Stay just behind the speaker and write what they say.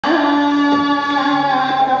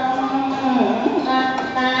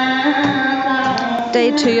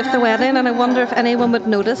day 2 of the wedding, and I wonder if anyone would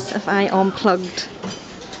notice if I unplugged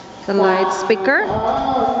the loudspeaker.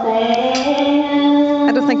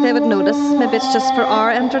 I don't think they would notice. Maybe it's just for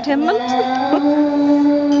our entertainment.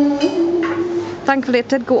 Thankfully it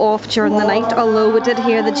did go off during the night, although we did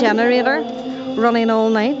hear the generator running all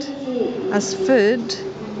night as food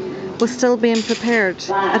was still being prepared.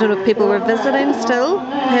 I don't know if people were visiting still,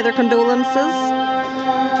 pay their condolences.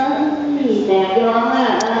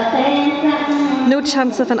 No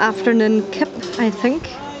chance of an afternoon kip, I think.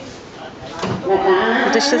 The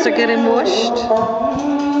dishes are getting washed.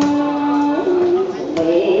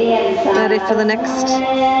 Ready for the next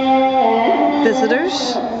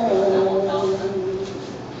visitors.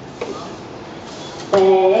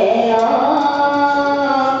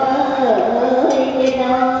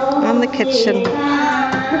 And the kitchen.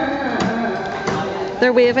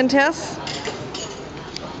 They're waving to us.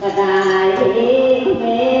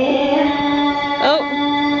 Oh,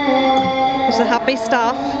 there's the happy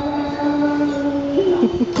staff.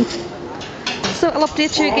 So I'll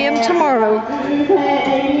update you again tomorrow.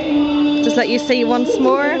 Just let you see once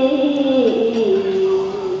more.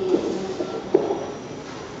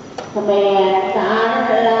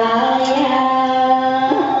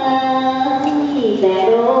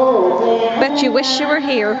 Bet you wish you were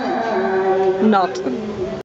here. Not.